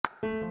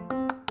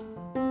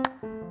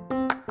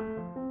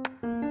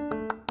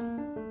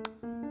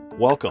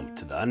Welcome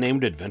to the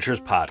Unnamed Adventures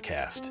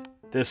Podcast.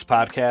 This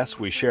podcast,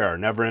 we share our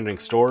never-ending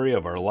story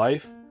of our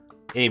life,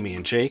 Amy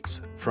and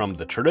Jake's, from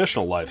the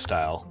traditional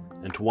lifestyle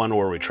into one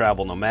where we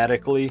travel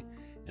nomadically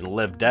and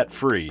live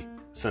debt-free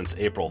since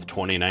April of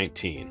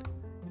 2019.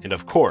 And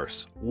of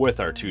course, with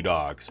our two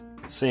dogs,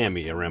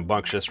 Sammy, a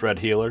rambunctious red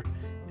heeler,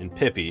 and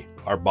Pippi,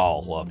 our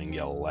ball-loving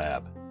yellow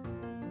lab.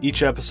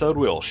 Each episode,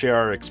 we will share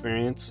our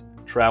experience,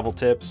 travel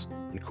tips,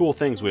 and cool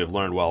things we have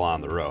learned while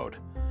on the road.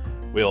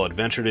 We'll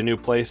adventure to new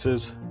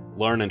places,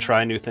 learn and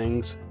try new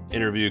things,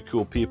 interview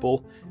cool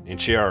people,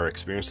 and share our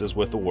experiences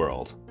with the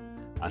world.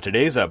 On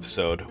today's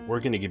episode,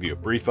 we're going to give you a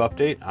brief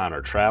update on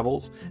our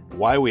travels,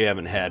 why we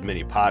haven't had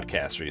many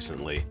podcasts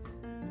recently,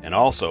 and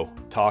also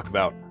talk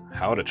about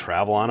how to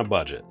travel on a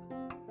budget.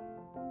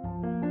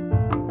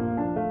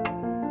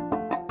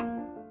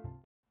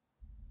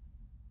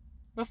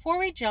 Before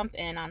we jump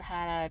in on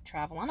how to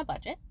travel on a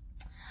budget,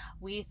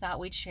 we thought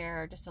we'd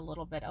share just a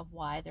little bit of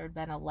why there had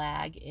been a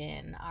lag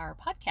in our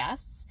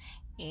podcasts.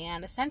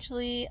 And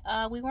essentially,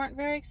 we weren't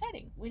very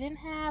exciting. We didn't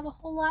have a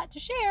whole lot to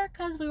share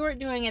because we weren't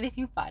doing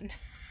anything fun.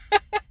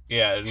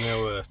 Yeah, and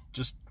it was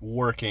just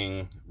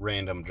working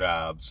random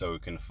jobs so we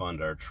can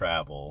fund our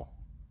travel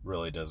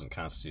really doesn't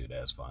constitute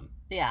as fun.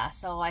 Yeah,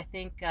 so I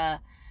think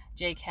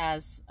Jake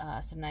has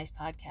some nice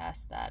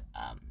podcasts that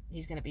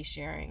he's going to be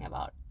sharing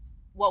about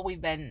what we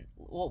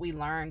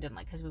learned, and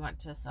because we went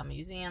to some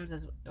museums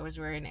as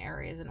we were in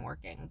areas and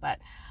working, but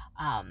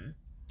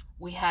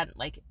we had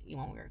when we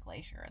were at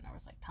Glacier and there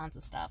was tons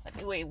of stuff,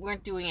 and we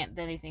weren't doing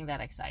anything that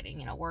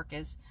exciting. Work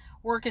is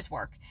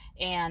work,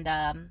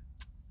 and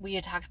we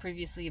had talked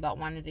previously about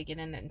wanting to get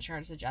into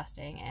insurance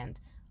adjusting and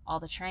all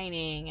the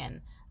training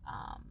and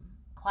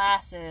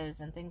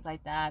classes and things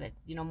like that.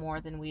 More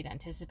than we'd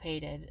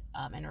anticipated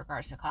in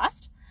regards to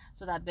cost.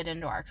 So that bit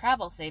into our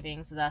travel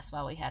savings. So that's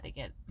why we had to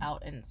get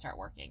out and start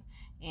working.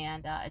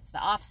 And it's the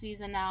off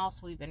season now,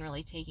 so we've been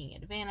really taking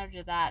advantage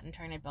of that and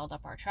trying to build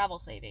up our travel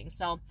savings.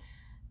 So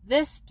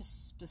this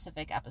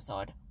specific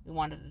episode, we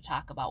wanted to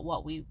talk about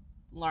what we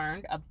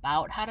learned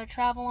about how to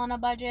travel on a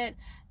budget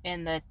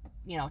in the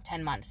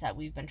 10 months that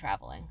we've been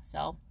traveling.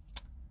 So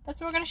that's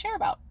what we're going to share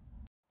about.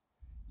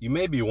 You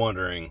may be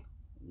wondering,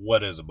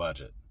 what is a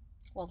budget?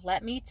 Well,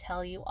 let me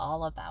tell you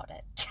all about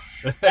it.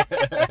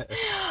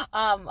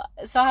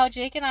 So how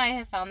Jake and I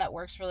have found that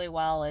works really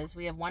well is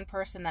we have one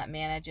person that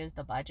manages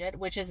the budget,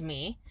 which is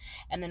me,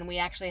 and then we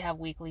actually have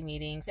weekly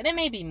meetings, and it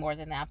may be more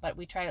than that, but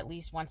we try at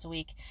least once a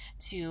week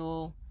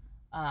to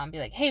be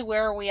like, hey,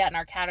 where are we at in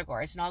our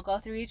categories? And I'll go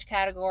through each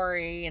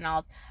category and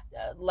I'll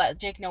let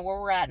Jake know where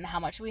we're at and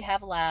how much we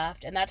have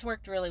left. And that's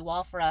worked really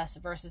well for us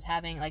versus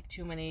having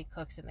too many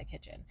cooks in the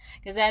kitchen,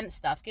 because then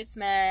stuff gets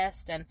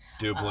missed and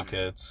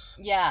duplicates.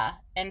 Yeah.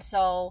 And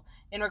so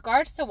in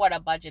regards to what a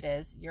budget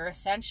is,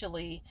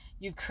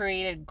 you've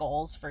created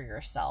goals for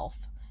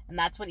yourself. And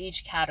that's what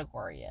each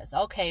category is.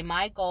 Okay,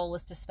 my goal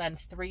is to spend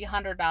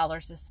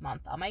 $300 this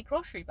month on my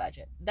grocery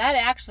budget. That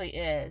actually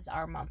is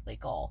our monthly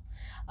goal.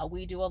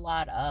 We do a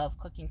lot of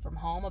cooking from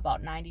home.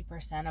 About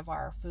 90% of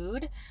our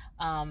food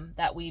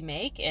that we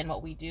make and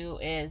what we do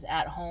is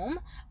at home.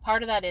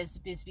 Part of that is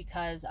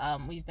because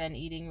we've been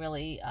eating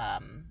really...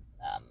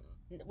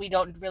 we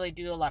don't really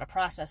do a lot of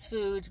processed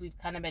foods. We've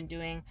kind of been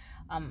doing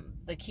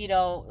the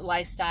keto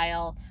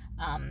lifestyle.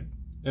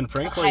 And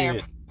frankly,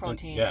 higher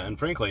protein. And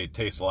frankly, it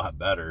tastes a lot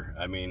better.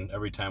 I mean,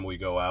 every time we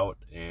go out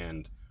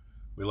and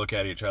we look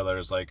at each other,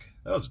 it's that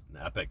was an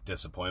epic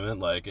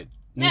disappointment.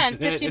 And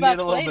 $50 it needed a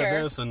little later. bit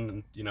of this,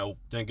 and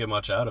didn't get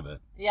much out of it.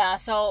 Yeah,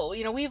 so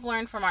we've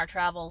learned from our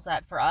travels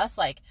that for us,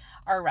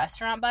 our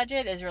restaurant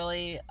budget is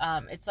really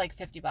it's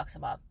 $50 a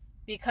month,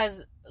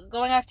 because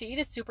going out to eat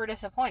is super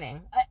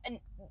disappointing.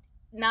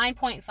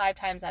 9.5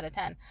 times out of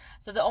 10.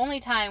 So the only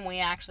time we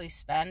actually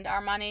spend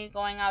our money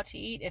going out to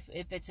eat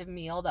if it's a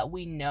meal that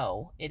we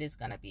know it is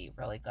going to be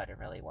really good and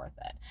really worth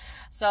it.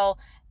 So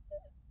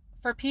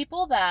for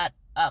people that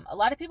a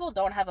lot of people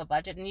don't have a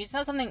budget, and it's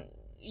not something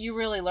you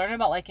really learn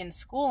about in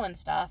school and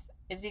stuff,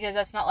 is because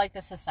that's not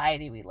the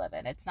society we live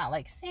in. It's not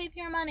save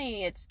your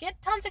money, it's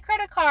get tons of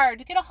credit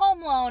cards, get a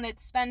home loan,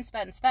 it's spend.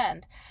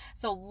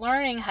 So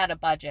learning how to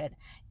budget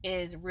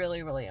is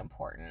really, really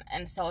important.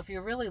 And so if you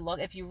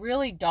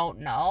really don't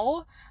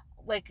know,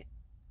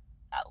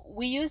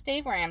 we use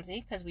Dave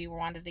Ramsey because we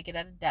wanted to get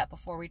out of debt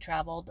before we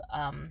traveled,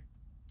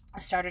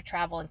 started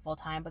traveling full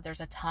time, but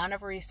there's a ton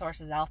of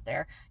resources out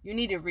there. You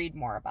need to read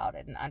more about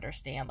it and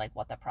understand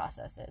what the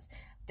process is.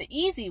 The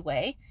easy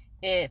way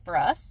for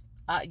us,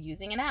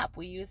 using an app.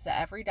 We use the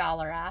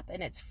EveryDollar app,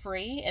 and it's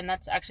free, and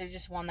that's actually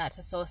just one that's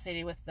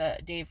associated with the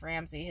Dave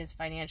Ramsey, his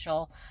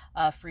financial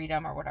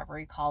freedom or whatever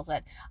he calls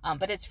it,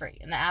 but it's free,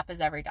 and the app is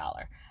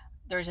EveryDollar.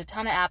 There's a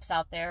ton of apps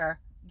out there.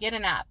 Get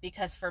an app,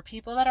 because for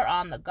people that are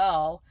on the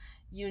go,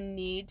 you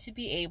need to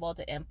be able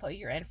to input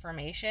your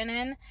information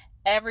in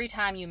every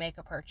time you make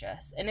a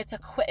purchase, and it's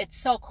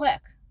so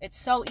quick. It's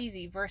so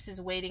easy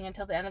versus waiting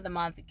until the end of the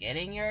month,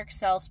 getting your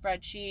Excel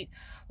spreadsheet.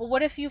 Well,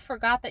 what if you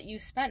forgot that you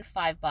spent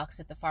 $5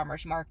 at the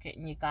farmer's market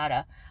and you got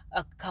a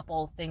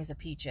couple things of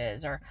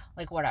peaches or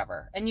like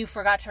whatever, and you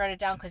forgot to write it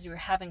down because you were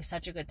having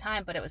such a good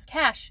time, but it was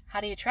cash?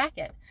 How do you track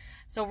it?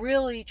 So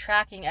really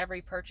tracking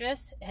every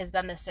purchase has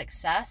been the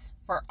success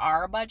for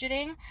our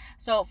budgeting.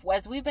 So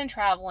as we've been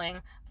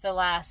traveling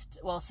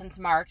since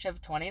March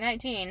of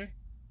 2019,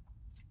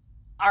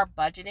 our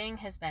budgeting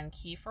has been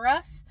key for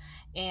us.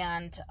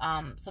 And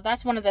so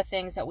that's one of the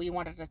things that we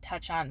wanted to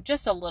touch on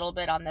just a little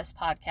bit on this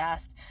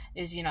podcast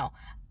is,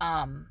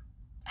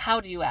 how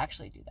do you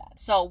actually do that?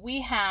 So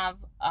we have...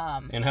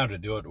 and how to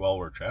do it while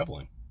we're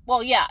traveling.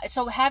 Well, yeah.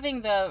 So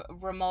having the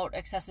remote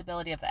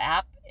accessibility of the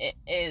app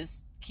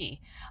is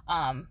key.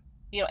 And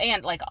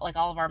like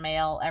all of our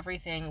mail,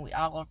 everything,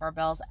 all of our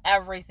bills,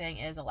 everything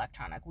is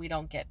electronic. We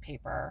don't get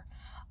paper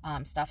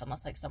stuff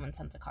unless like someone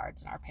sends the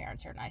cards, and our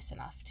parents are nice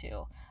enough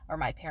to, or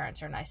my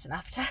parents are nice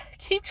enough to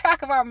keep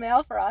track of our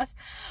mail for us.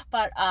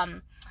 But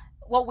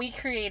what we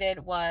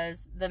created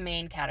was the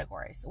main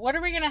categories. What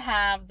are we going to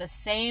have? The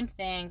same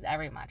things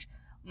every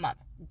month.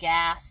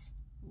 Gas,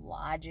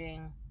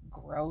 lodging,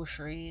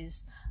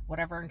 groceries,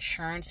 whatever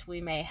insurance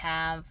we may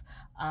have,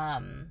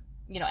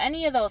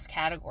 any of those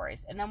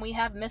categories. And then we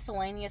have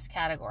miscellaneous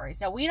categories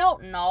that we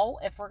don't know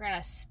if we're going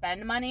to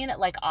spend money in it,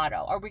 like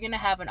auto. Are we going to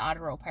have an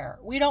auto repair?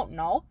 We don't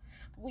know.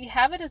 We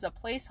have it as a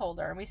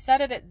placeholder, and we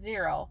set it at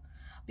 0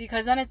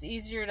 because then it's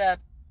easier to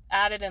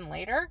add it in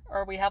later,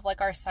 or we have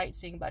like our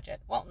sightseeing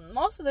budget. Well,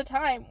 most of the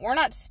time we're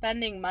not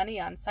spending money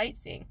on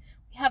sightseeing.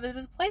 We have it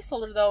as a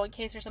placeholder though, in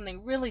case there's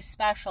something really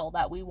special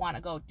that we want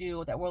to go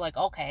do that we're like,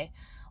 okay,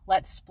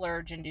 let's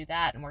splurge and do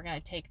that. And we're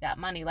going to take that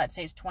money. Let's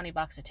say it's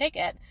 $20 a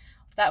ticket.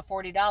 That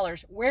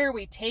 $40, where are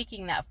we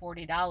taking that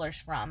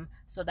 $40 from?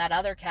 So that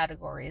other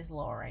category is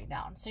lowering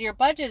down. So your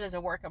budget is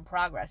a work in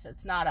progress.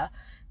 It's not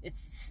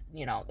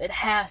it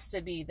has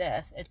to be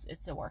this.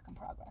 It's a work in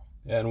progress.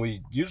 Yeah, and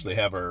we usually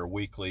have our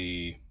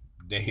weekly,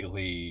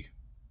 daily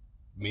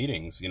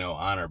meetings,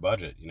 on our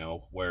budget,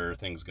 where are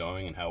things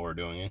going and how we're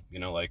doing it.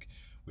 Like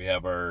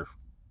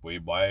we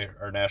buy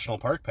our national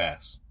park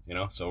pass,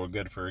 so we're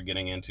good for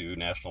getting into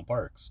national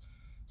parks.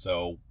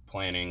 So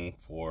planning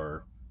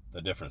for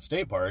the different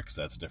state parks,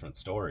 that's a different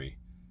story.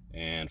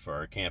 And for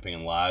our camping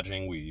and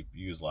lodging, we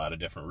use a lot of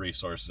different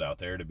resources out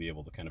there to be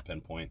able to kind of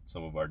pinpoint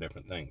some of our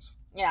different things.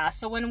 Yeah,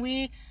 so when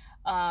we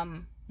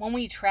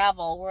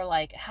travel, we're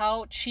like,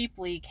 how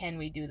cheaply can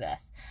we do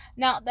this?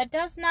 Now, that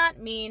does not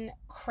mean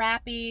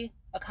crappy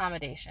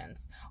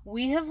accommodations.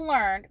 We have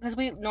learned, because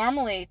we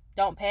normally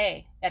don't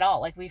pay at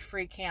all, like we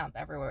free camp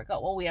everywhere we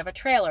go. Well, we have a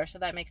trailer, so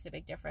that makes a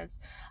big difference.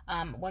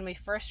 When we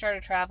first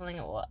started traveling,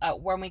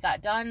 when we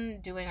got done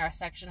doing our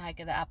section hike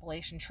of the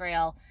Appalachian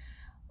Trail,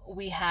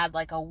 we had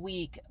like a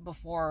week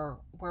before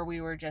where we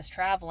were just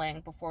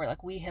traveling before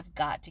like we have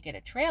got to get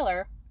a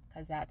trailer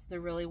because that's the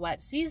really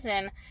wet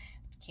season.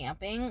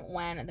 Camping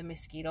when the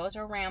mosquitoes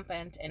are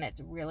rampant and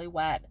it's really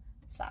wet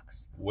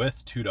sucks.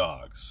 With 2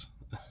 dogs.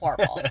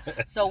 Horrible.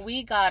 So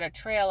we got a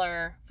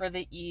trailer for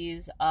the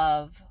ease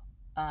of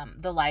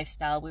the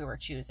lifestyle we were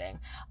choosing.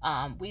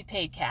 We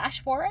paid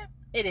cash for it.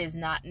 It is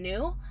not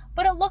new,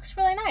 but it looks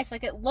really nice.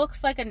 Like it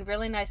looks like a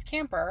really nice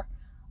camper,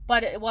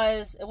 but it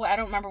was, I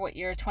don't remember what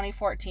year,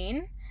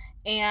 2014.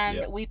 And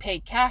yep. We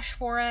paid cash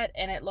for it,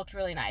 and it looked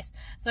really nice.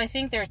 So I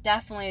think there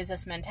definitely is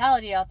this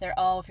mentality out there,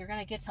 if you're going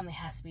to get something, it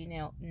has to be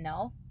new.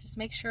 No, just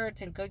make sure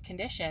it's in good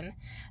condition.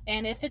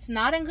 And if it's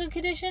not in good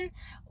condition,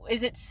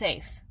 is it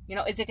safe?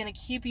 Is it going to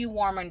keep you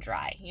warm and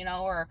dry?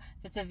 Or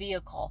if it's a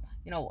vehicle,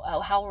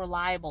 how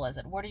reliable is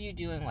it? What are you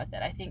doing with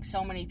it? I think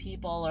so many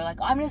people are like,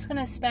 I'm just going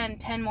to spend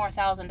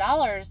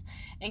 $10,000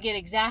 and get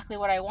exactly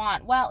what I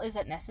want. Well, is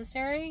it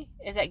necessary?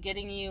 Is it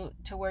getting you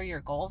to where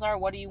your goals are?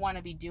 What do you want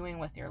to be doing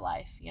with your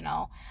life?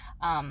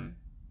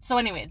 So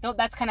anyway,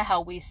 that's kind of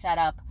how we set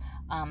up,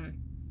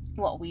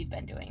 what we've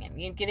been doing.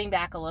 And getting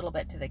back a little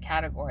bit to the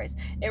categories,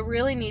 it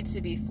really needs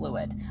to be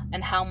fluid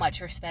and how much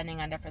you're spending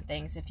on different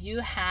things. If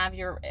you have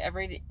your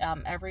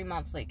every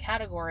monthly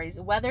categories,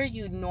 whether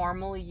you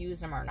normally use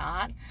them or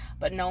not,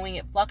 but knowing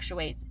it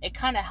fluctuates, it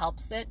kind of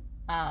helps it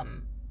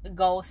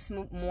go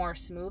more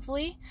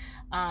smoothly.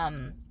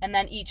 And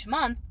then each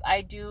month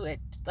I do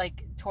it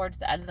like towards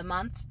the end of the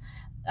month,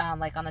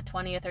 like on the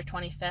 20th or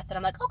 25th, and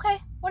I'm like, okay,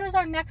 what does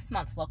our next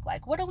month look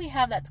like? What do we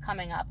have that's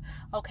coming up?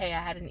 Okay, I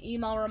had an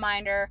email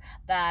reminder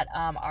that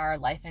our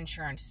life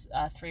insurance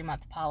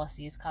 3-month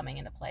policy is coming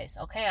into place.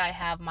 Okay, I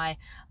have my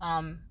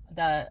our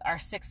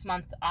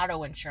 6-month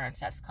auto insurance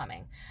that's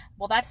coming.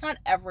 Well, that's not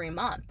every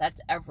month, that's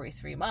every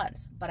 3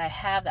 months, but I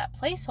have that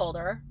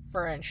placeholder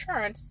for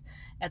insurance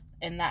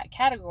in that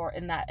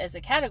category, as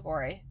a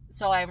category,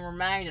 so I'm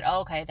reminded,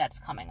 okay, that's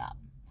coming up.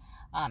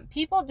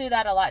 People do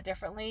that a lot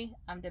differently,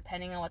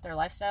 depending on what their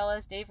lifestyle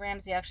is. Dave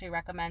Ramsey actually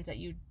recommends that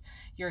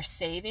you're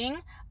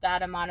saving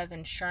that amount of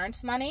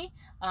insurance money.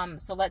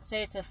 So let's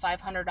say it's a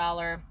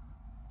 $500,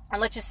 or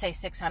let's just say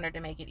 $600 to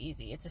make it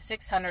easy. It's a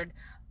 $600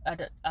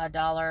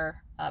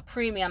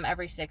 premium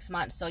every 6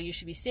 months. So you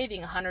should be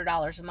saving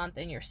 $100 a month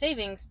in your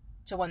savings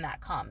to when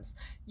that comes.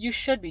 You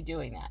should be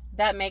doing that.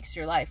 That makes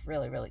your life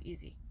really, really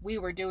easy. We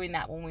were doing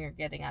that when we were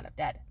getting out of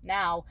debt.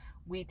 Now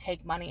we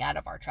take money out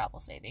of our travel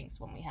savings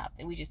when we have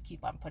it. We just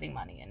keep on putting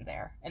money in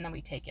there, and then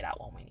we take it out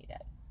when we need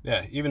it.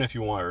 Yeah, even if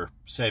you are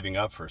saving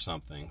up for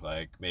something,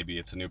 like maybe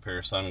it's a new pair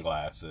of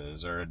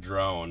sunglasses or a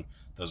drone,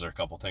 those are a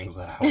couple things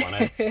that I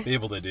want to be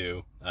able to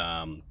do.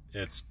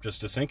 It's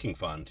just a sinking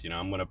fund. You know,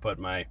 I'm going to put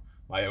my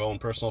own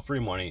personal free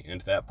money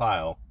into that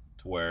pile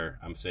to where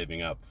I'm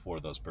saving up for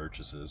those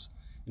purchases.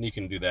 And you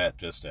can do that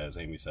just as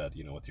Amy said,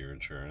 you know, with your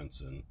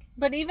insurance.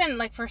 But even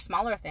like for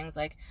smaller things,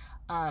 like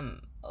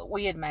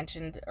we had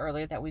mentioned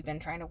earlier that we've been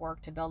trying to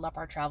work to build up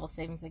our travel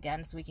savings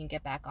again so we can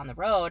get back on the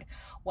road.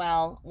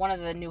 Well, one of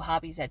the new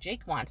hobbies that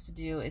Jake wants to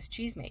do is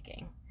cheese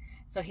making.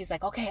 So he's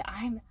like, okay,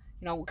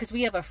 because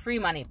we have a free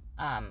money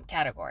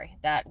category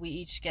that we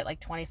each get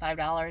like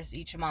 $25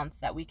 each month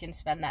that we can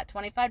spend that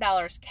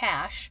 $25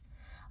 cash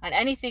on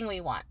anything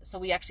we want. So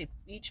we actually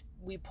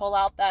we pull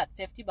out that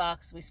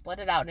 $50, we split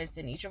it out, and it's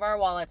in each of our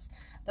wallets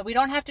that we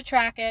don't have to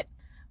track it.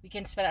 We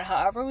can spend it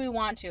however we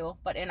want to,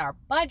 but in our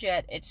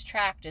budget, it's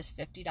tracked as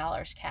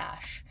 $50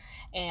 cash.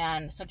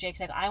 And so Jake's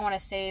like, I want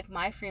to save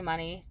my free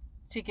money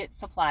to get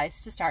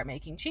supplies to start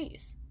making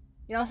cheese.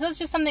 You know, so it's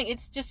just something,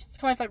 it's just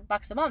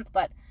 $25 a month,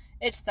 but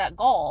it's that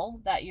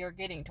goal that you're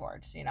getting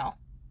towards, you know.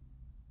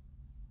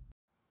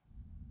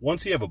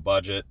 Once you have a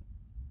budget,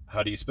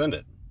 how do you spend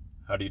it?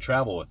 How do you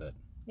travel with it?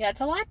 Yeah,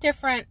 it's a lot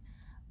different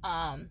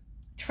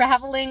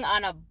traveling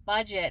on a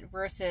budget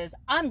versus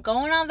I'm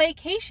going on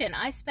vacation.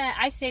 I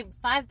saved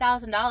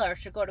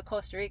 $5,000 to go to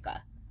Costa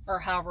Rica or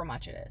however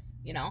much it is,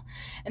 you know.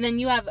 And then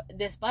you have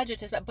this budget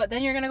to spend, but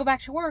then you're going to go back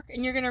to work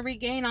and you're going to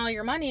regain all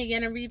your money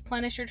again and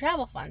replenish your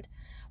travel fund.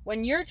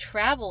 When you're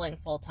traveling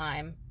full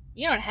time,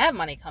 you don't have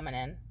money coming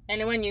in.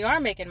 And when you are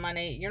making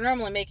money, you're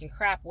normally making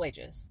crap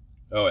wages.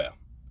 Oh yeah.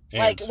 And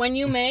like when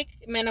you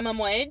make minimum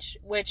wage,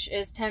 which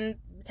is $10,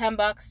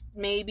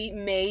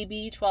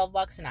 maybe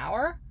 $12 an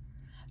hour.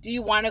 Do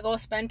you want to go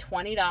spend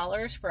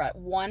 $20 for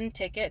one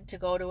ticket to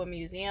go to a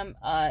museum?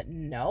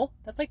 No.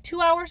 That's like 2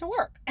 hours of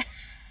work.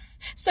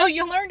 So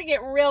you learn to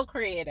get real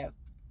creative.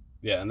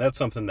 Yeah, and that's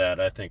something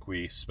that I think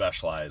we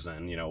specialize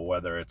in, you know,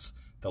 whether it's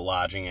the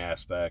lodging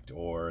aspect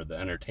or the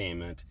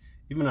entertainment,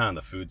 even on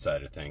the food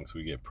side of things,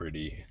 we get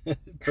pretty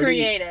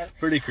creative.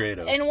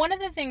 And one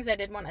of the things I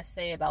did want to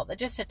say about that,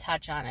 just to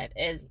touch on it,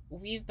 is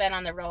we've been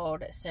on the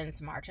road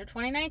since March of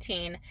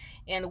 2019,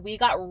 and we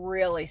got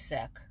really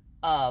sick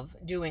of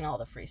doing all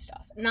the free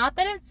stuff. Not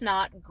that it's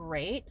not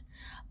great,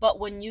 but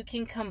when you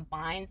can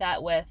combine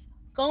that with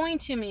going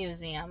to a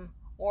museum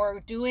or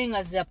doing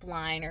a zip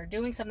line or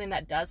doing something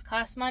that does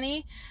cost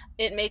money,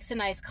 it makes a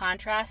nice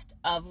contrast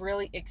of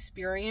really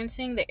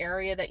experiencing the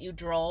area that you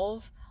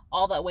drove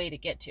all that way to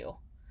get to.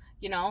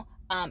 You know,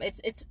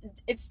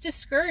 it's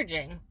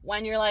discouraging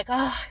when you're like,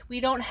 oh, we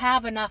don't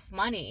have enough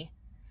money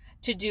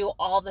to do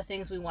all the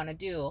things we want to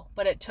do,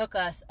 but it took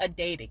us a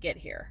day to get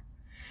here.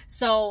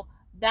 So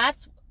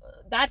that's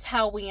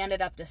how we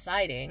ended up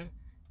deciding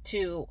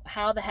to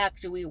how the heck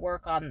do we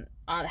work on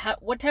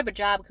what type of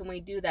job can we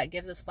do that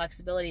gives us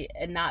flexibility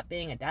and not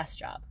being a desk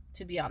job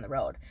to be on the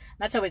road. And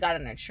that's how we got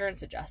an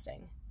insurance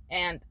adjusting.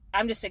 And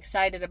I'm just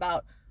excited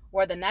about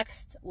where the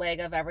next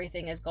leg of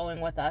everything is going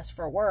with us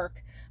for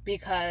work,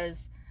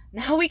 because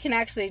now we can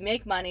actually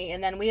make money,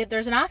 and then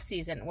there's an off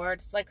season where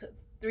it's like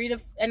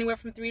anywhere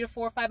from 3 to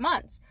 4 or 5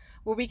 months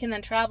where we can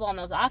then travel on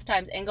those off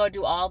times and go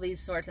do all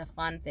these sorts of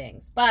fun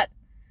things. But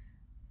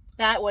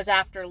that was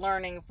after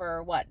learning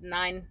for what,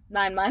 9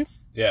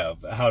 months? Yeah,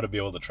 how to be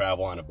able to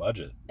travel on a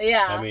budget.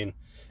 Yeah. I mean,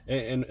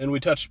 and we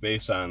touched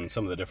base on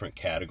some of the different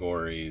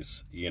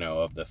categories, you know,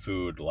 of the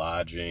food,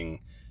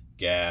 lodging,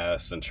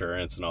 gas,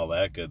 insurance, and all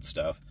that good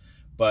stuff.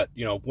 But,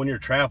 you know, when you're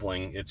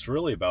traveling, it's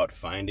really about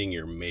finding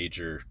your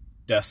major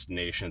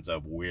destinations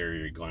of where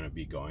you're going to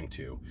be going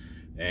to.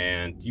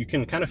 And you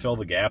can kind of fill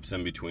the gaps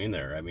in between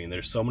there. I mean,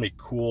 there's so many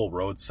cool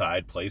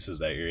roadside places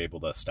that you're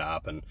able to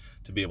stop and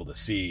to be able to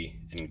see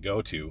and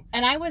go to.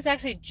 And I was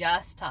actually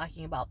just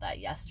talking about that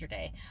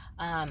yesterday.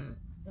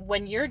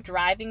 When you're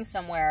driving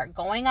somewhere,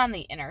 going on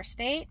the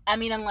interstate, I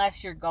mean,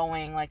 unless you're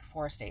going like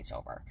 4 states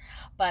over,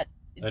 but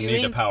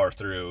need to power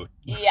through.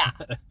 Yeah.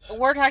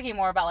 We're talking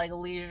more about like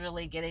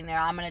leisurely getting there.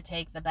 I'm going to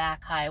take the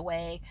back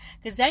highway,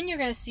 because then you're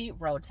going to see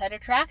roadside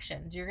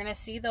attractions. You're going to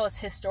see those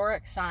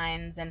historic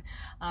signs. And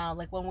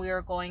like when we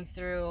were going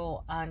through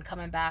and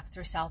coming back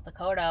through South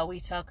Dakota, we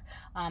took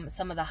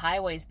some of the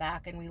highways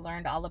back and we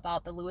learned all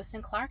about the Lewis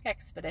and Clark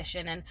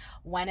expedition and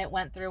when it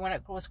went through, when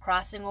it was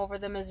crossing over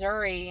the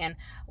Missouri and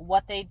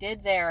what they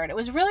did there. And it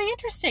was really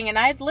interesting. And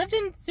I'd lived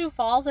in Sioux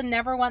Falls and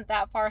never went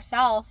that far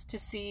south to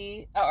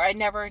see, or I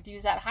never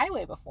used that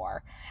highway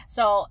before.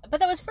 So, but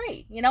that was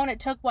free, you know, and it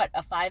took what,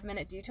 a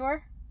 5-minute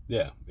detour?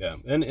 Yeah.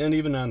 And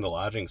even on the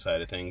lodging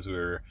side of things, we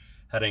were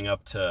heading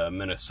up to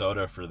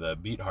Minnesota for the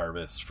beet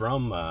harvest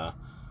from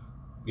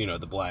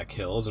the Black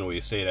Hills, and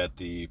we stayed at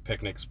the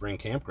Picnic Spring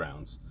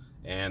Campgrounds.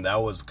 And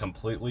that was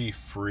completely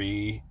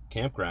free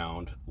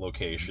campground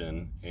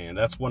location, and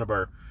that's one of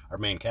our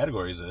main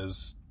categories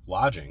is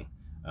lodging.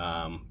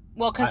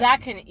 Well, because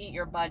that can eat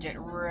your budget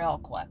real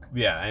quick.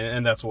 Yeah,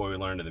 and that's what we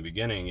learned in the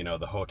beginning. You know,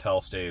 the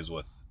hotel stays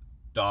with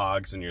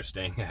dogs, and you're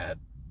staying at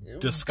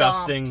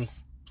disgusting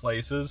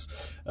places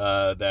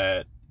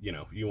that, you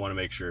know, you want to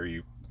make sure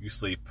you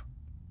sleep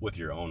with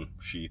your own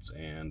sheets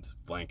and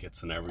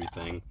blankets and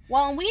everything. Yeah.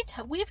 Well,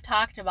 and we've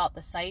talked about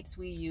the sites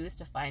we use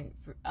to find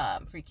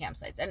free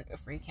campsites, and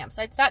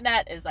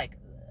freecampsites.net is like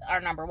our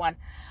number one.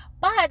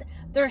 But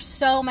there's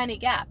so many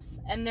gaps,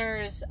 and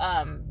there's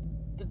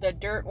the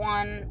dirt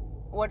one.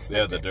 What's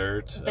the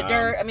dirt? The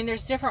dirt. I mean,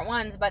 there's different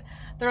ones, but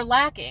they're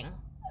lacking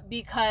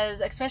because,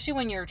 especially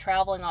when you're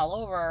traveling all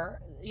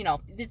over, you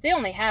know, they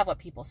only have what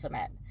people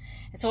submit.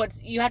 And so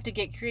you have to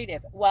get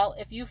creative. Well,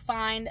 if you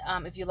find,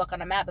 if you look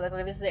on a map, like,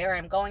 this is the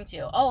area I'm going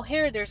to. Oh,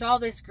 here, there's all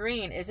this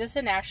green. Is this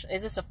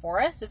a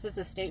forest? Is this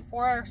a state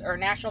forest or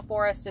national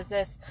forest? Is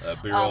this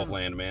Bureau of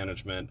Land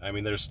Management? I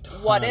mean, there's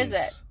tons. What is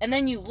it? And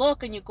then you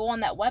look and you go on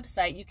that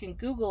website. You can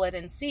Google it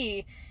and see,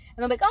 and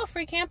they're like, oh,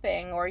 free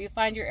camping, or you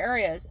find your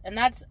areas, and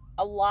that's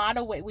a lot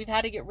of way. We've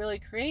had to get really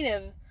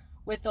creative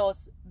with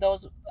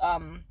those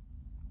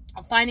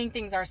finding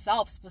things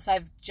ourselves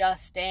besides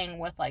just staying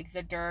with like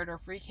the dirt or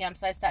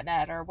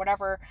freecampsites.net or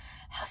whatever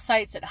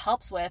sites it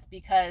helps with,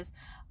 because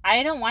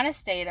I don't want to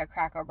stay at a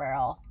Cracker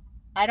Barrel.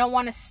 I don't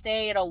want to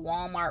stay at a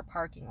Walmart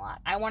parking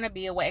lot. I want to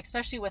be away,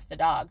 especially with the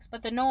dogs.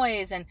 But the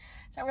noise, and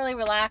it's not really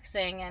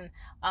relaxing.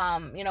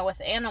 And, you know,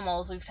 with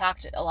animals, we've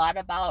talked a lot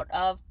about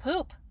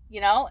poop,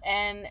 you know,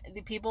 and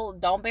the people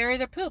don't bury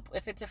their poop.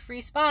 If it's a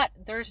free spot,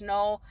 there's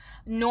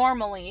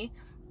normally,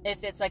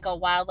 if it's like a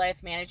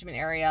wildlife management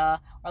area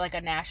or like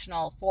a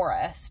national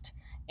forest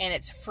and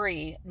it's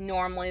free,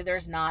 normally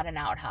there's not an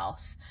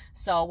outhouse.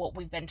 So what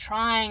we've been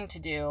trying to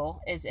do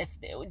is,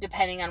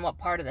 depending on what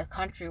part of the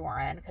country we're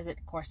in, because it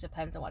of course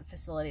depends on what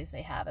facilities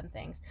they have and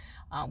things,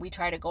 we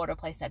try to go to a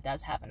place that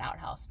does have an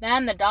outhouse.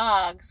 Then the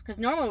dogs, because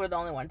normally we're the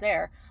only ones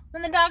there,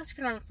 then the dogs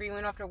can run free. We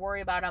don't have to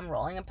worry about them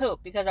rolling and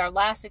poop, because our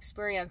last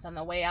experience on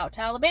the way out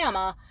to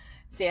Alabama,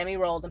 Sammy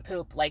rolled and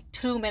pooped like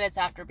 2 minutes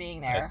after being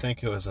there. I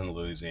think it was in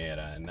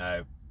Louisiana, and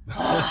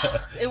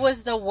it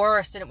was the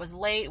worst, and it was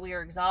late. We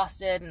were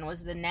exhausted, and it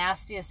was the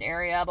nastiest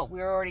area, but we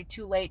were already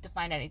too late to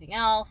find anything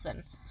else.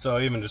 And so,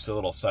 even just a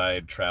little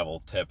side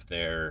travel tip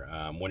there: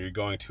 when you're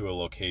going to a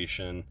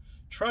location,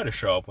 try to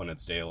show up when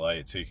it's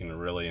daylight so you can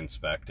really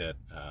inspect it.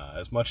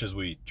 As much as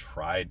we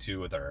tried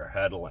to with our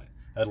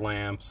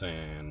headlamps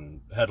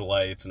and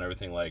headlights and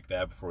everything like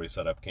that before we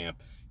set up camp,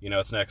 you know,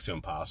 it's next to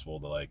impossible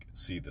to like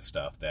see the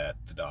stuff that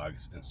the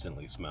dogs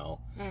instantly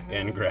smell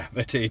and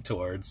gravitate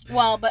towards.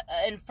 Well, but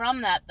and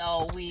from that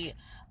though, we,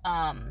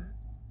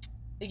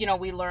 you know,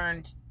 we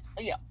learned,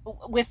 you know,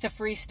 with the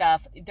free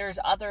stuff, there's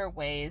other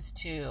ways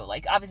to,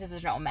 like, obviously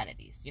there's no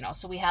amenities, you know,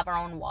 so we have our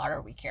own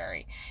water we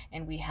carry,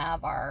 and we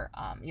have our,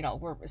 you know,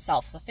 we're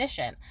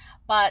self-sufficient,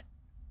 but,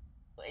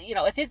 you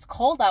know, if it's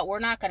cold out, we're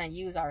not going to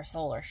use our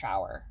solar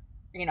shower.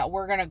 You know,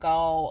 we're going to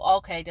go,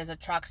 okay, does a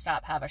truck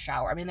stop have a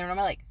shower? I mean, they're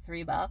normally like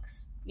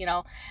 $3, you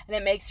know, and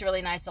it makes it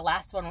really nice. The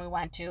last one we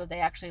went to, they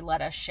actually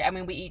let us share. I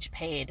mean, we each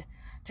paid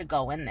to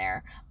go in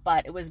there,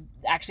 but it was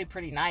actually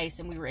pretty nice,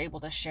 and we were able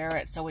to share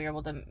it. So we were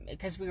able to,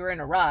 because we were in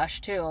a rush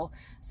too.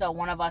 So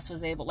one of us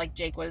was able, like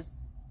Jake was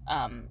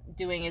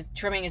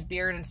trimming his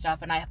beard and stuff,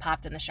 and I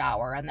popped in the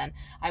shower, and then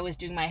I was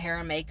doing my hair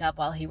and makeup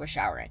while he was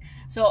showering.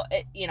 So,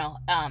 you know,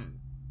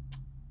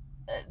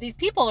 these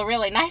people are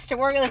really nice to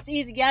work with. It's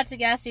easy. Yeah, it's a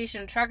gas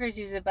station. Truckers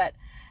use it, but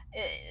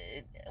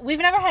we've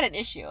never had an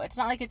issue. It's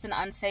not like it's an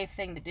unsafe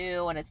thing to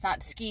do, and it's not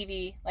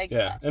skeevy. Like,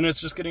 yeah, and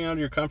it's just getting out of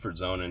your comfort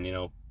zone and, you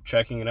know,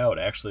 checking it out,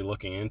 actually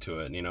looking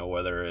into it. You know,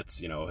 whether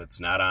it's, you know, it's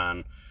not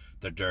on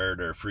the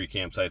dirt or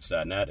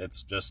freecampsites.net.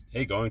 It's just,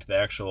 hey, going to the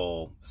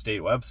actual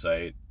state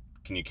website.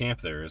 Can you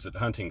camp there? Is it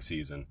hunting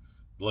season?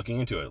 Looking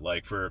into it.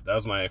 Like, that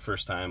was my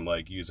first time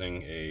like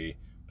using a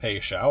pay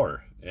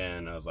shower,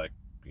 and I was like,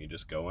 you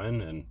just go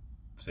in and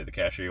say the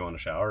cashier you want a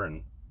shower,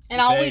 and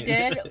all we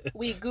did,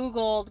 we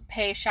Googled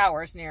pay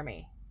showers near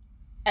me,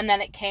 and then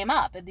it came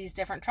up at these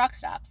different truck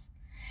stops.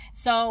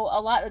 So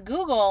a lot of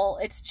Google,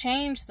 it's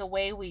changed the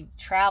way we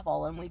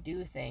travel and we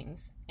do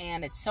things,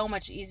 and it's so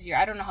much easier.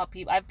 I don't know how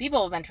people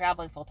have been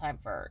traveling full time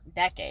for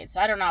decades, so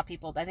I don't know how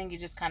people, I think you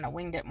just kind of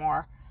winged it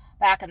more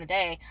back in the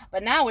day,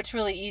 but now it's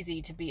really easy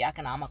to be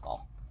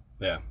economical.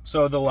 Yeah.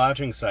 So the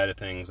lodging side of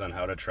things on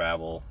how to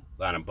travel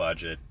on a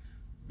budget,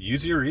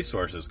 use your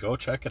resources. Go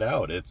check it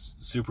out. It's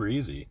super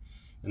easy.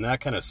 And that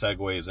kind of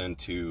segues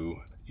into,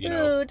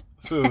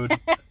 food,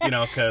 you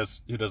know,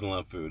 because who doesn't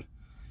love food?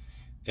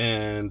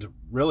 And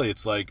really,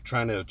 it's like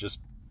trying to just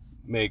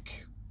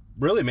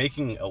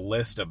making a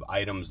list of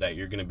items that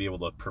you're going to be able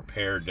to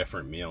prepare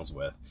different meals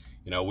with.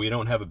 You know, we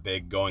don't have a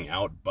big going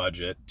out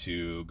budget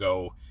to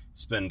go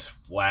spend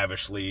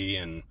lavishly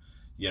and,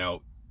 you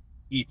know,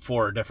 eat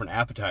 4 different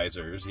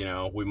appetizers. You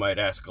know, we might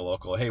ask a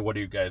local, hey, what do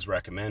you guys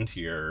recommend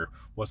here?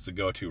 What's the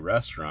go-to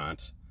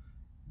restaurant?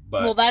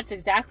 But, well, that's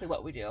exactly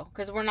what we do,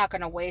 because we're not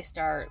going to waste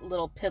our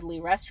little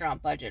piddly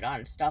restaurant budget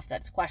on stuff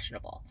that's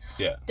questionable.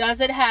 Yeah.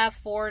 Does it have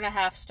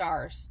 4.5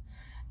 stars?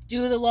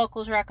 Do the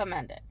locals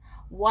recommend it?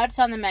 what's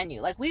on the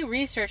menu. Like, we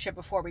research it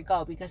before we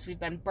go because we've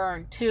been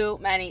burned too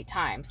many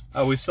times.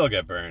 Oh, we still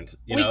get burned.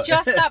 We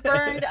just got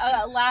burned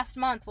last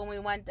month when we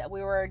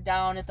were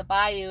down at the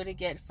bayou to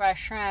get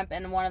fresh shrimp,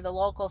 and one of the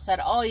locals said,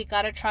 oh, you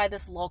got to try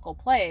this local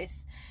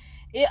place.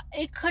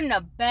 It couldn't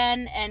have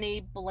been any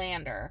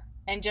blander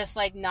and just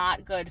like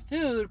not good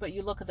food, but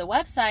you look at the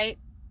website,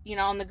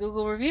 on the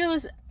Google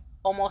reviews,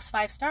 almost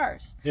 5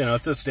 stars.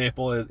 It's a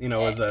staple,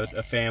 as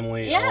a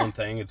family-owned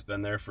thing. It's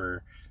been there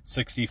for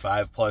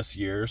 65 plus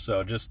years,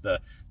 so just the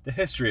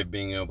history of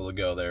being able to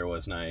go there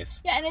was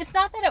nice. Yeah, and it's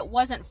not that it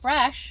wasn't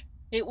fresh,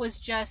 it was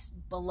just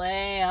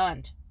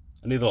bland.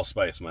 I need a little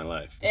spice in my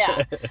life.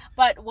 Yeah,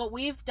 but what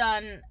we've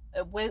done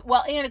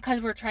and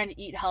because we're trying to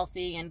eat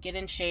healthy and get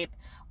in shape,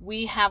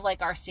 we have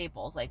like our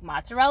staples, like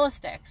mozzarella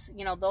sticks.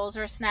 Those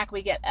are a snack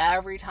we get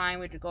every time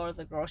we go to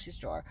the grocery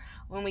store.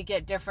 When we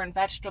get different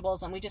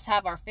vegetables, and we just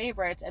have our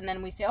favorites, and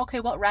then we say, okay,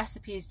 what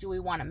recipes do we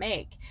want to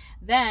make?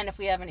 Then if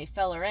we have any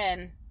filler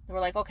in, we're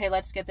like, okay,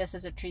 let's get this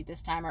as a treat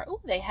this time. Or, ooh,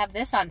 they have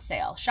this on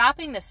sale.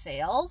 Shopping the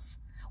sales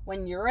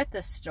when you're at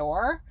the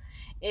store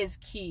is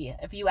key.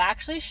 If you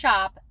actually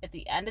shop at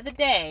the end of the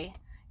day,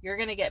 you're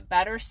going to get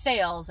better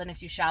sales than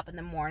if you shop in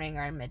the morning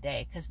or in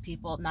midday, because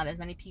not as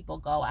many people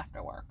go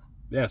after work.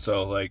 Yeah,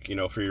 so like,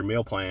 for your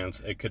meal plans,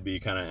 it could be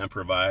kind of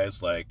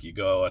improvised. Like, you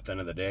go at the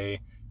end of the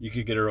day, you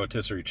could get a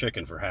rotisserie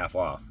chicken for half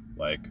off.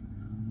 Like,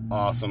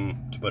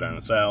 awesome to put on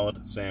a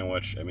salad,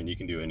 sandwich. I mean, you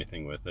can do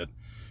anything with it.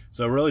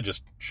 So really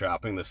just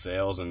shopping the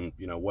sales, and,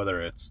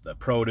 whether it's the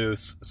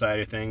produce side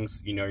of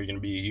things, you're going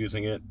to be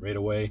using it right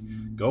away,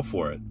 go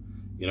for it.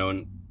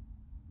 And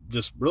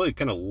just really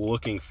kind of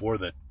looking for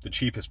the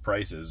cheapest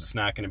prices. It's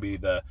not going to be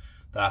the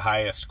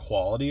highest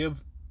quality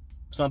of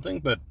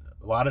something, but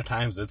a lot of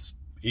times it's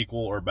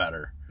equal or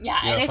better. Yeah,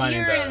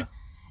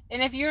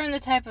 and if you're in the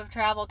type of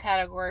travel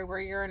category where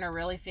you're in a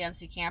really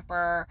fancy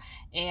camper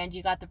and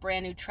you got the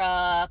brand new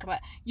truck,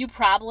 you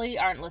probably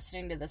aren't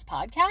listening to this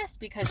podcast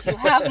because you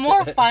have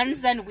more funds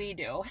than we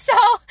do. So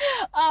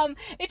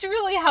it's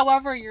really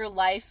however your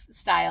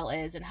lifestyle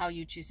is and how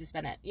you choose to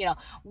spend it.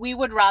 We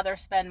would rather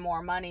spend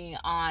more money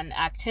on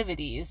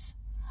activities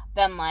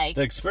than like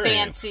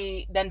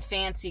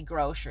fancy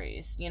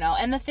groceries,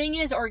 And the thing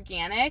is,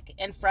 organic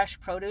and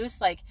fresh produce,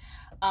 like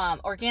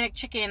organic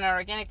chicken or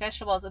organic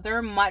vegetables,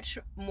 they're much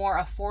more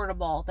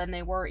affordable than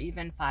they were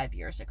even 5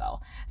 years ago.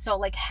 So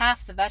like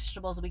half the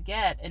vegetables we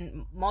get,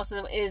 and most of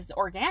them, is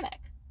organic,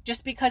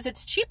 just because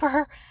it's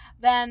cheaper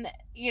than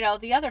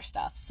the other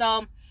stuff.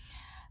 So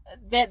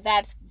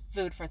that's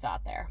food for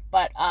thought there.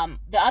 But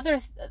the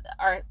other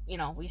are,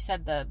 we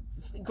said the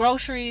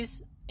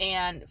groceries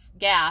and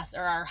gas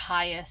are our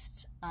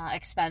highest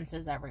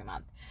expenses every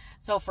month.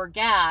 So for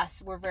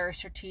gas, we're very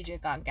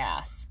strategic on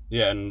gas.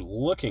 Yeah, and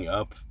looking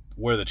up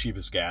where the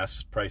cheapest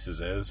gas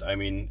prices is, I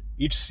mean,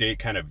 each state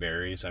kind of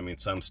varies. I mean,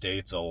 some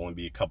states will only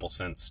be a couple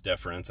cents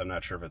difference. I'm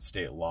not sure if it's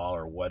state law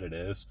or what it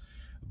is,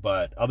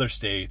 but other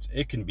states,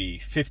 it can be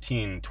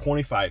 15,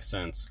 25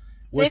 cents.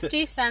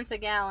 50 cents a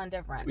gallon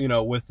different.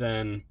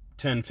 Within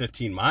 10,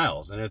 15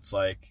 miles. And it's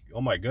like,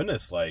 oh my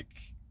goodness, like,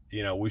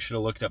 we should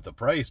have looked up the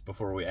price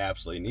before we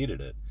absolutely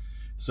needed it.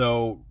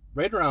 So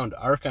right around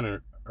our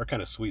kind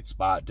of sweet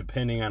spot,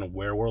 depending on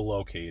where we're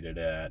located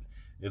at,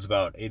 is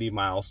about 80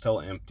 miles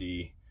till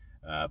empty.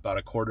 About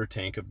a quarter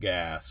tank of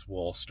gas,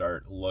 we'll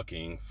start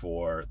looking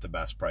for the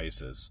best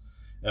prices.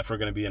 If we're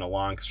going to be in a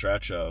long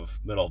stretch of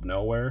middle of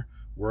nowhere,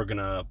 we're going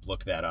to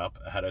look that up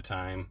ahead of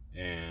time.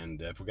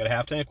 And if we got a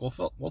half tank,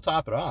 we'll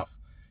top it off.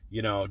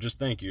 Just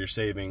think, you're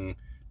saving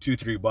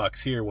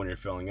 $2-3 here when you're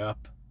filling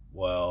up.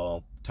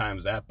 Well,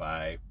 times that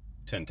by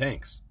 10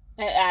 tanks.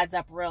 It adds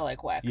up really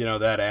quick.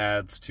 That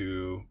adds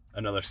to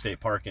another state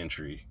park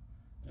entry.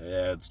 It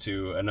adds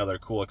to another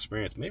cool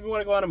experience. Maybe you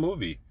want to go on a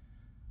movie.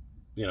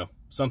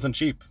 Something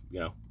cheap.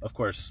 Of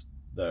course,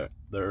 the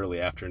early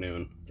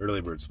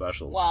bird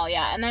specials. Well,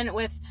 yeah, and then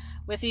with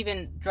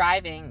even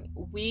driving,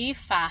 we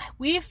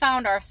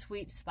found our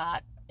sweet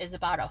spot is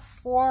about a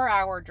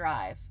 4-hour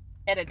drive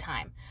at a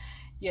time.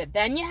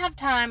 Then you have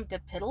time to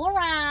piddle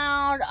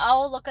around.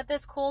 Oh, look at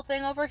this cool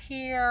thing over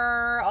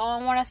here. Oh,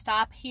 I want to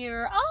stop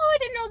here. Oh, I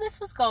didn't know this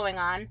was going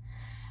on.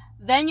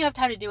 Then you have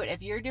time to do it.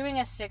 If you're doing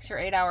a 6 or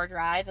 8 hour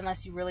drive,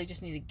 unless you really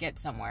just need to get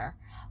somewhere,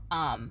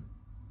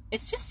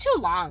 it's just too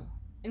long.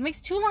 It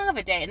makes too long of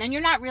a day, and then you're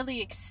not really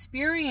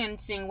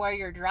experiencing where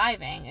you're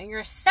driving, and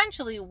you're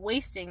essentially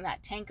wasting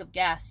that tank of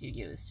gas you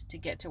used to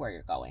get to where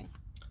you're going.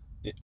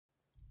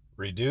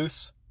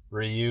 Reduce,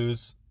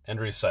 reuse, and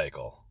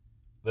recycle.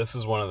 This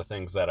is one of the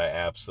things that I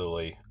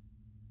absolutely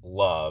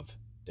love,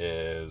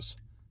 is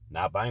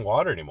not buying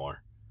water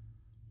anymore.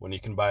 When you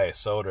can buy a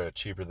soda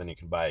cheaper than you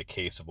can buy a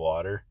case of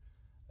water,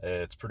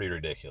 it's pretty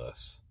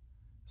ridiculous.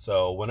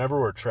 So whenever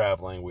we're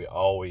traveling, we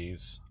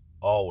always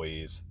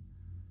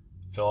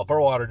fill up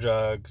our water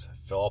jugs,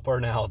 fill up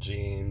our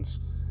Nalgene's.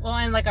 Well,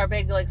 and like our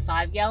big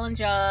 5-gallon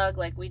jug,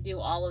 we do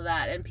all of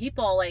that. And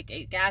people at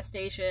gas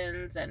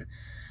stations and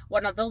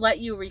whatnot, they'll let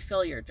you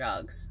refill your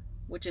jugs,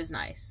 which is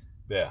nice.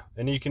 Yeah,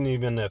 and you can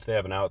even, if they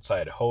have an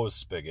outside hose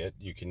spigot,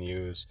 you can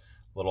use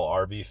little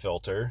RV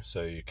filter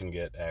so you can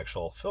get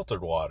actual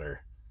filtered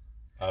water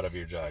out of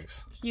your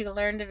jugs. You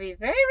learn to be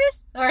very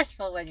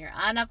resourceful when you're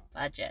on a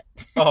budget.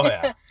 Oh,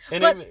 yeah.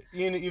 And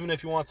even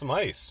if you want some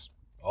ice,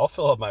 I'll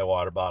fill up my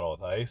water bottle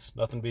with ice.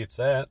 Nothing beats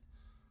that.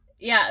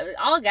 Yeah,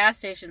 all gas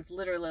stations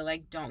literally,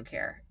 like, don't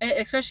care.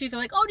 Especially if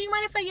you're like, oh, do you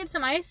mind if I get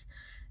some ice?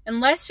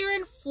 Unless you're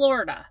in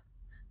Florida,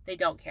 they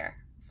don't care.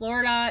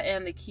 Florida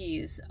and the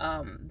Keys,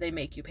 they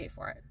make you pay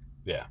for it.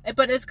 Yeah.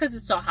 But it's because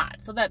it's so hot.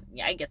 So that,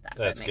 yeah, I get that.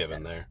 That's that makes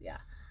given sense. there. Yeah.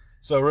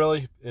 So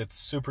really, it's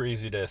super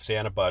easy to stay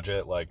on a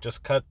budget. Like,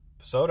 just cut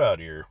soda out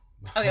of your...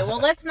 Okay, well,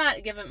 let's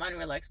not give them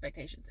unreal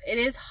expectations. It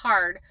is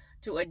hard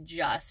to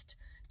adjust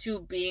to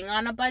being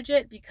on a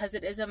budget because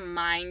it is a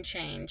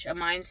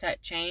mindset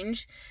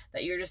change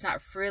that you're just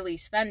not freely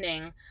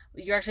spending.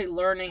 You're actually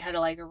learning how to,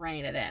 like,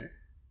 rein it in.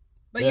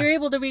 But you're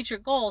able to reach your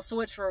goal,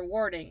 so it's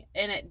rewarding.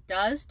 And it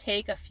does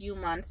take a few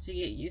months to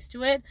get used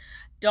to it.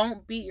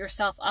 Don't beat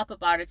yourself up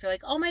about it. If you're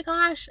like, oh my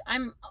gosh,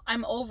 I'm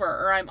over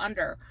or I'm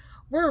under.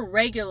 We're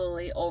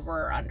regularly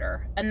over or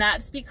under. And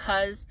that's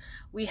because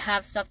we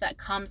have stuff that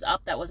comes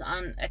up that was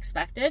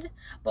unexpected.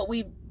 But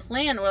we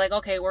plan, we're like,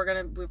 okay, we're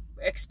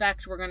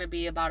going to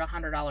be about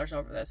 $100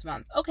 over this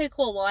month. Okay,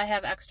 cool. Well, I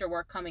have extra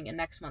work coming in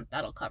next month.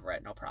 That'll cover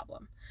it. No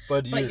problem.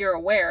 But you're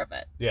aware of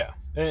it. Yeah.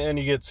 And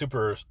you get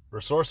super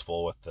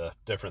resourceful with the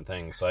different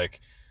things. Like,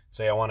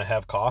 say I want to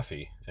have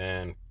coffee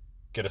and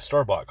get a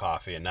store-bought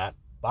coffee and not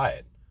buy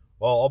it.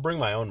 Well, I'll bring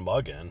my own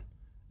mug in.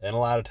 And a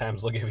lot of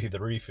times they'll give you the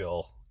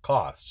refill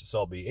cost. So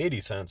it'll be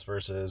 80 cents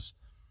versus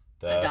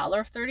the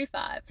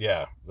 $1.35.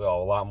 Yeah,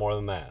 well, a lot more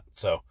than that.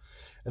 So,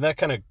 and that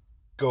kind of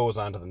goes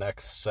on to the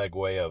next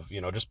segue of,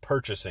 just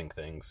purchasing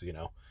things,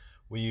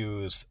 we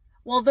use.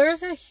 Well,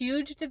 there's a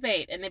huge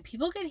debate, and then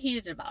people get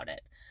heated about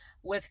it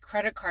with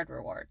credit card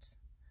rewards.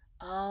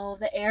 Oh,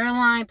 the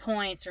airline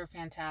points are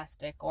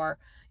fantastic, or,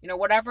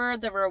 whatever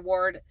the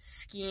reward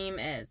scheme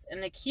is.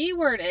 And the key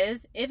word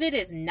is, if it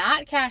is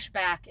not cash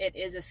back, it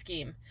is a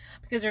scheme,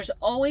 because there's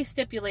always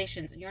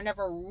stipulations and you're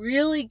never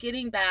really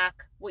getting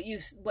back what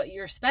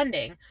you're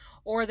spending,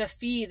 or the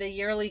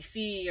yearly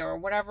fee, or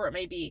whatever it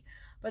may be.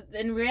 But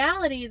in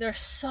reality, there's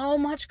so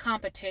much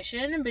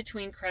competition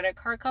between credit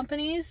card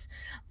companies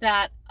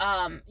that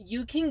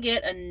you can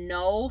get a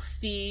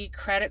no-fee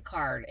credit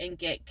card and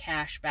get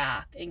cash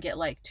back and get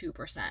like 2%,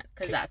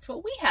 because that's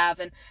what we have.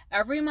 And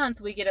every month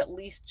we get at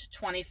least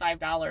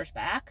 $25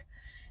 back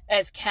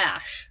as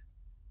cash.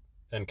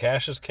 And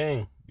cash is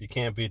king. You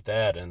can't beat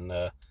that.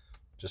 And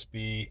just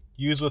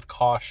use with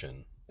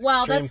caution.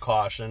 Well, extreme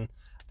caution.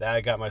 That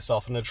I got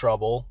myself into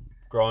trouble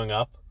growing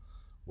up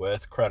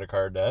with credit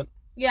card debt.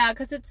 Yeah,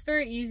 because it's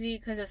very easy,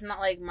 because it's not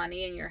like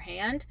money in your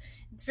hand.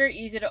 It's very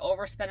easy to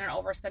overspend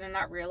and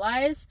not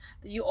realize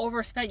that you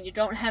overspend. You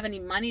don't have any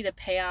money to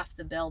pay off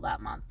the bill that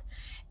month.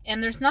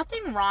 And there's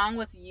nothing wrong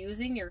with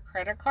using your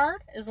credit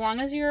card as long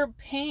as you're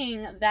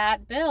paying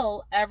that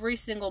bill every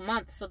single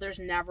month, so there's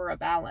never a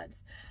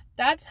balance.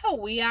 That's how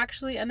we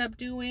actually end up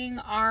doing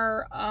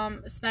our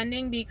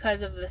spending,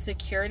 because of the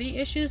security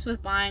issues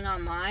with buying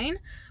online.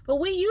 But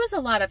we use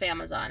a lot of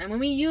Amazon, and when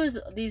we use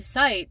these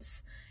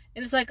sites,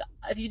 and it's like,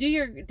 if you do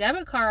your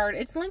debit card,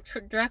 it's linked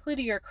directly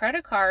to your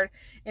credit card.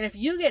 And if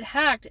you get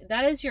hacked,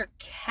 that is your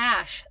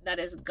cash that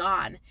is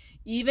gone.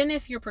 Even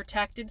if you're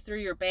protected through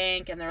your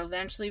bank and they'll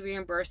eventually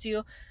reimburse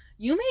you,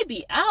 you may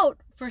be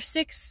out for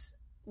 6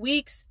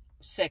 weeks,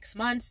 6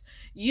 months.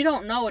 You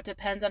don't know. It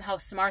depends on how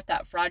smart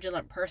that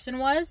fraudulent person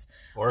was.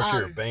 Or if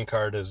your bank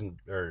card isn't,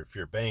 or if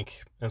your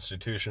bank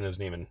institution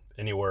isn't even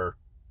anywhere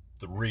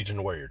the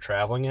region where you're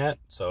traveling at,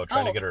 so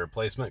trying to get a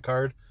replacement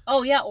card.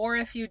 Oh yeah, or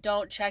if you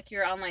don't check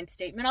your online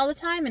statement all the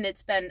time and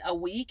it's been a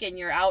week and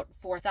you're out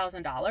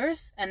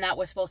 $4,000 and that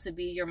was supposed to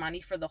be your money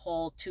for the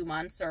whole 2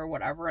 months or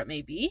whatever it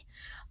may be.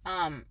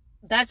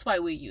 That's why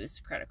we use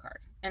credit card.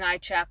 And I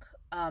check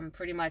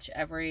pretty much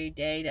every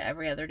day to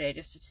every other day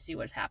just to see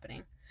what's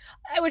happening.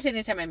 I would say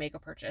anytime I make a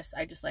purchase,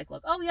 I just look,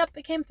 oh, yep,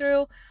 it came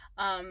through,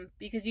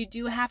 because you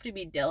do have to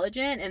be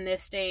diligent in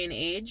this day and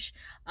age.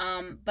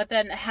 But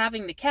then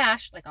having the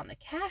cash, like on the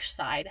cash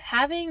side,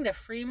 having the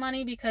free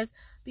money, because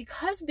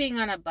being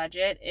on a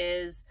budget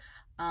is,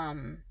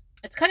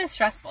 it's kind of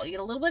stressful. You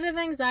get a little bit of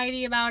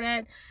anxiety about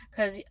it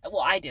because,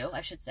 well, I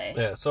should say.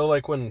 Yeah, so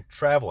like when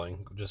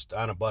traveling, just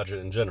on a budget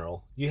in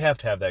general, you have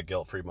to have that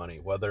guilt-free money,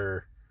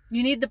 whether...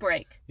 You need the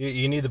break.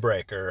 You need the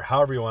break, or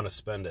however you want to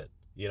spend it.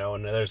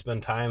 And there's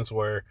been times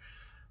where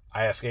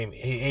I ask Amy,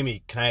 hey,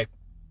 Amy, can I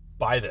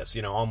buy this?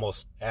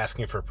 Almost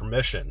asking for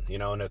permission,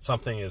 and it's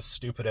something as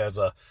stupid as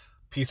a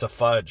piece of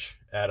fudge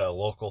at a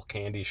local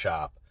candy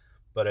shop.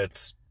 But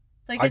it's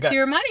like,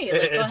 your money.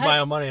 Like, it's my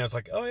own money. I was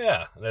like, oh,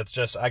 yeah. And it's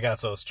just, I got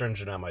so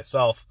stringent on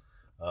myself,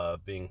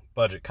 being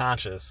budget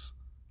conscious,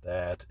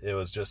 that it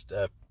was just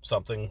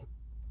something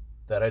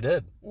that I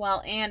did.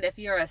 Well, and if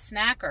you're a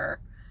snacker,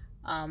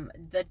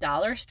 the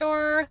dollar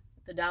store,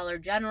 the Dollar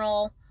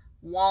General,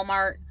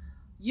 Walmart,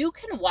 you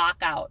can walk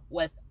out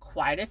with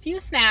quite a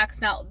few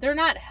snacks. Now, they're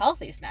not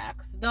healthy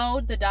snacks,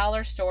 though the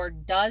dollar store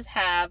does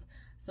have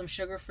some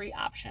sugar-free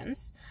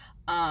options.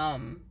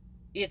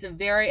 it's a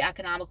very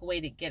economical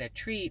way to get a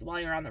treat while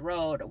you're on the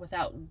road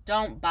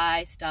don't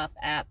buy stuff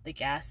at the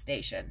gas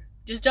station.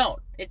 Just don't.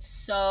 It's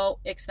so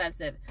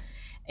expensive.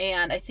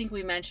 And I think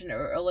we mentioned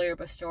earlier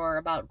before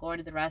about going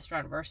to the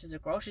restaurant versus a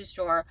grocery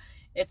store.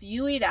 If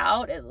you eat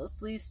out, at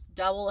least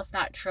double, if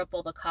not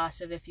triple, the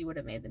cost of if you would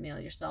have made the meal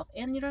yourself,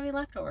 and you don't have any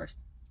leftovers.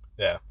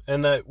 Yeah,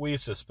 and that we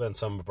used to spend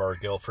some of our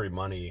guilt-free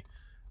money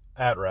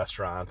at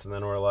restaurants, and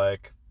then we're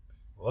like,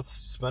 let's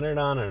spend it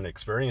on an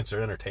experience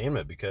or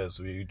entertainment because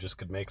we just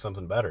could make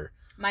something better.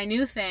 My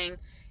new thing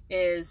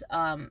is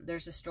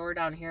there's a store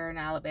down here in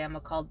Alabama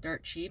called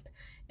Dirt Cheap,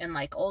 and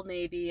like Old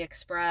Navy,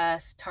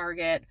 Express,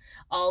 Target,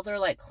 all their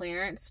like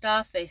clearance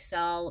stuff they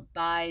sell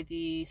by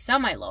the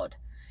semi-load,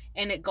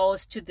 and it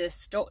goes to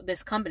this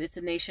company. It's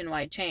a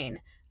nationwide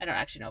chain. I don't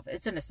actually know if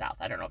it's in the South.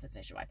 I don't know if it's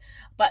nationwide,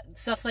 but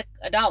stuff's like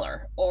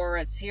 $1,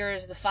 or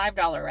here's the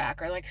 $5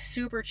 rack, or like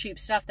super cheap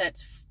stuff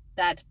that's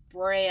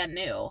brand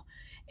new.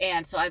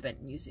 And so I've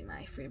been using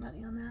my free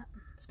money on that.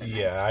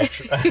 Yeah,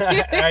 nice.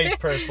 I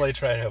personally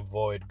try to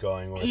avoid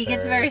going with He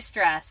gets very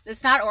stressed.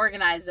 It's not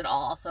organized at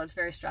all, so it's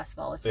very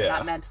stressful if you're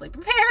not mentally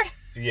prepared.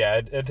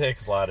 Yeah, it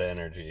takes a lot of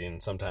energy,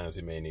 and sometimes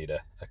you may need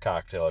a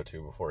cocktail or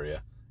two before you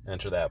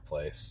enter that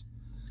place.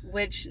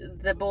 Which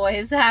the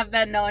boys have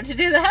been known to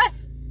do that.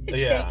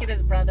 Jake and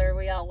his brother,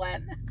 we all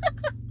went.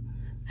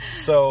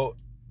 So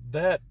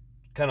that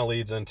kind of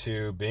leads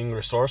into being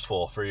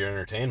resourceful for your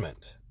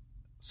entertainment.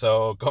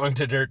 So going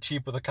to Dirt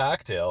Cheap with a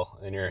cocktail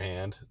in your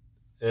hand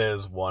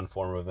is one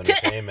form of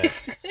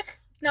entertainment.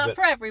 Not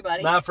for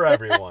everybody. Not for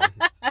everyone.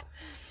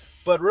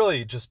 But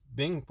really just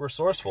being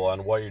resourceful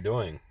on what you're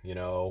doing. You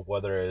know,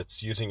 whether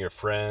it's using your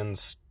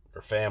friends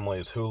or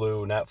family's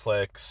Hulu,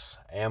 Netflix,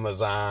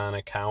 Amazon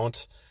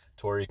account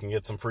to where you can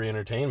get some free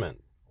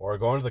entertainment. Or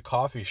going to the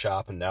coffee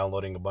shop and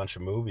downloading a bunch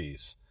of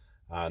movies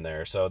on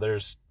there. So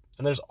there's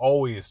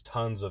always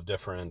tons of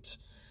different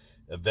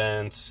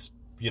events,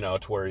 you know,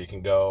 to where you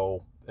can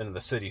go into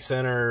the city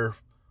center,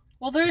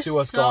 see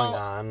what's going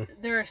on.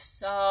 There are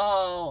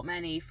so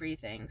many free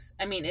things.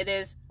 I mean, it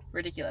is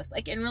ridiculous.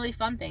 Like, and really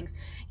fun things.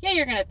 Yeah,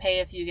 you're going to pay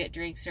if you get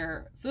drinks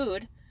or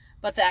food,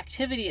 but the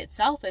activity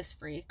itself is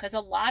free, because a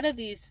lot of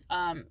these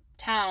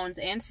towns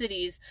and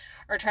cities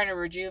are trying to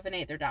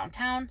rejuvenate their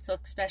downtown. So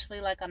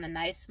especially like on the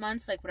nice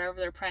months, like whatever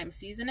their prime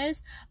season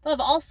is, they'll have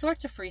all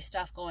sorts of free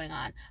stuff going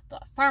on. They'll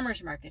have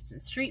farmers markets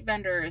and street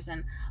vendors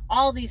and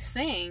all these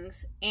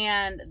things,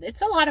 and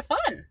it's a lot of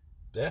fun.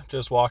 Yeah,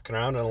 just walking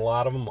around, and a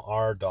lot of them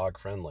are dog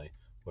friendly,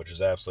 which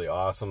is absolutely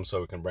awesome.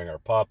 So we can bring our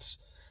pups,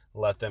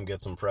 let them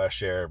get some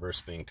fresh air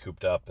versus being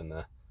cooped up in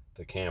the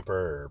camper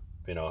or,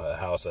 you know, a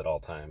house at all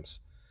times.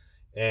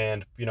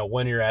 And, you know,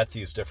 when you're at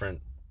these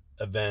different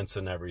events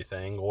and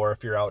everything, or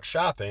if you're out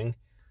shopping,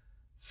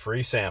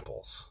 free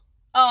samples.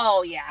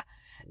 Oh, yeah.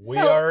 We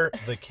are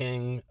the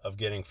king of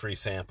getting free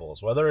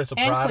samples, whether it's a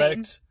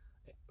product.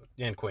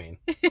 And Queen.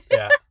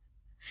 Yeah.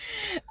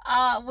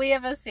 We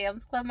have a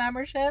Sam's Club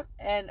membership,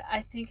 and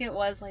I think it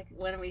was like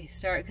when we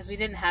started, because we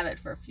didn't have it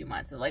for a few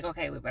months, and like,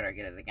 okay, we better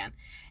get it again,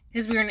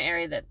 because we were in an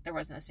area that there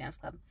wasn't a Sam's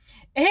Club.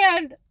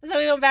 And so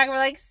we went back and we're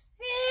like,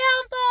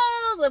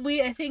 samples, and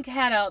we I think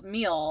had a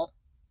meal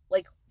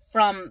like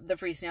from the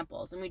free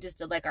samples, and we just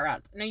did like our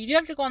rounds. Now you do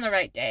have to go on the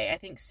right day. I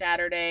think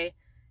Saturday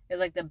is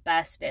like the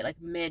best day,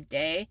 like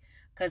midday,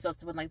 because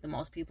that's when like the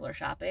most people are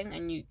shopping,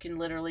 and you can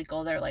literally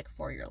go there like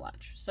for your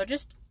lunch. So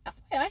just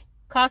FYI.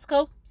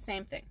 Costco,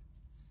 same thing.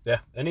 Yeah,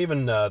 and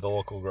even the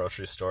local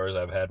grocery stores,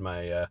 I've had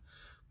my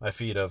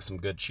feed of some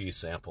good cheese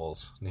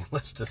samples,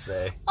 needless to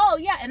say. Oh,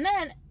 yeah, and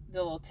then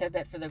the little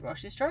tidbit for the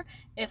grocery store,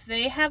 if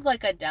they have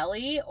like a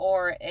deli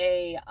or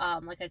a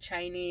like a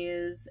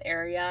Chinese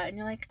area, and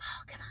you're like,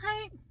 oh,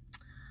 I'm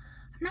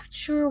not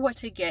sure what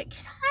to get.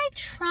 Can I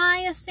try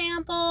a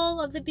sample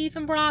of the beef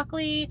and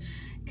broccoli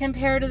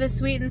compared to the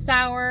sweet and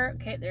sour?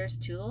 Okay, there's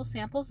 2 little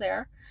samples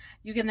there.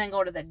 You can then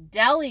go to the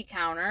deli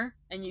counter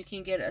and you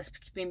can get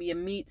maybe a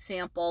meat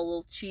sample, a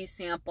little cheese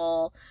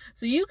sample.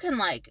 So you can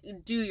like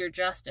do your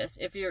justice.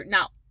 If you're,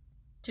 now,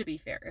 to be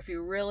fair, if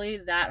you're really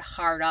that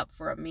hard up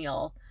for a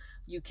meal,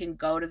 you can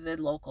go to the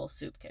local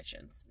soup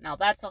kitchens. Now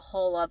that's a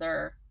whole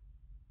other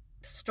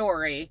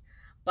story,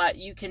 but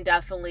you can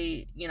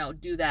definitely, you know,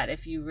 do that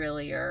if you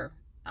really are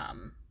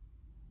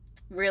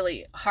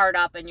really hard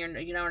up and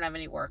you don't have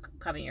any work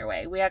coming your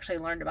way. We actually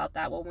learned about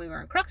that when we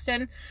were in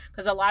Crookston,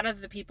 because a lot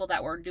of the people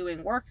that were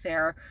doing work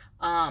there,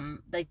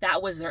 like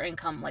that was their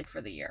income like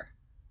for the year.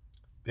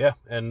 Yeah,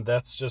 and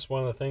that's just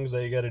one of the things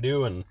that you got to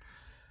do. And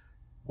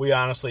we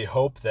honestly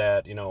hope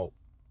that, you know,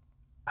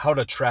 how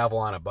to travel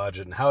on a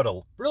budget and how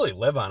to really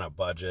live on a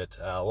budget.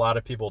 A lot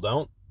of people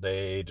don't.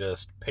 They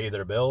just pay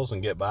their bills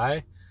and get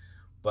by.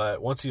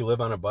 But once you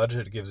live on a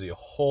budget, it gives you a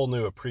whole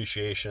new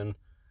appreciation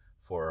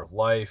for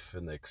life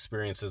and the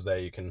experiences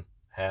that you can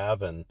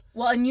have. And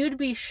you'd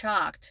be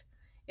shocked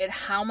at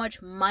how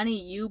much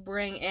money you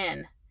bring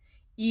in,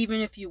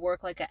 even if you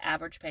work like an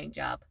average paying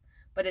job.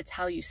 But it's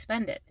how you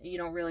spend it. You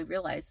don't really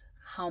realize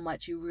how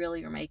much you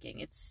really are making.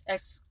 It's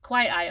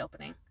quite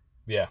eye-opening.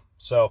 Yeah.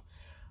 So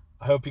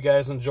I hope you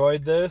guys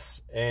enjoyed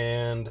this,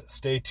 and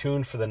stay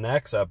tuned for the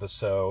next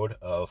episode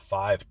of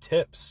 5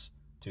 tips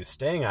to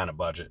staying on a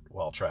budget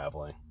while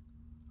traveling.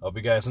 Hope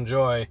you guys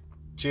enjoy.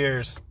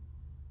 Cheers.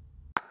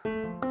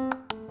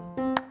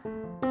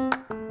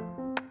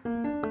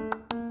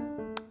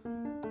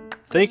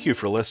 Thank you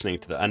for listening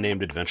to the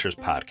Unnamed Adventures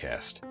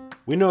podcast.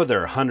 We know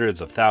there are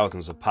hundreds of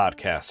thousands of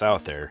podcasts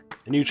out there,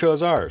 and you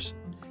chose ours.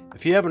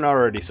 If you haven't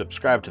already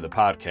subscribed to the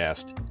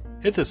podcast,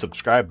 hit the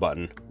subscribe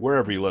button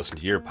wherever you listen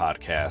to your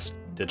podcast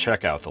to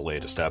check out the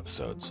latest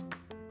episodes.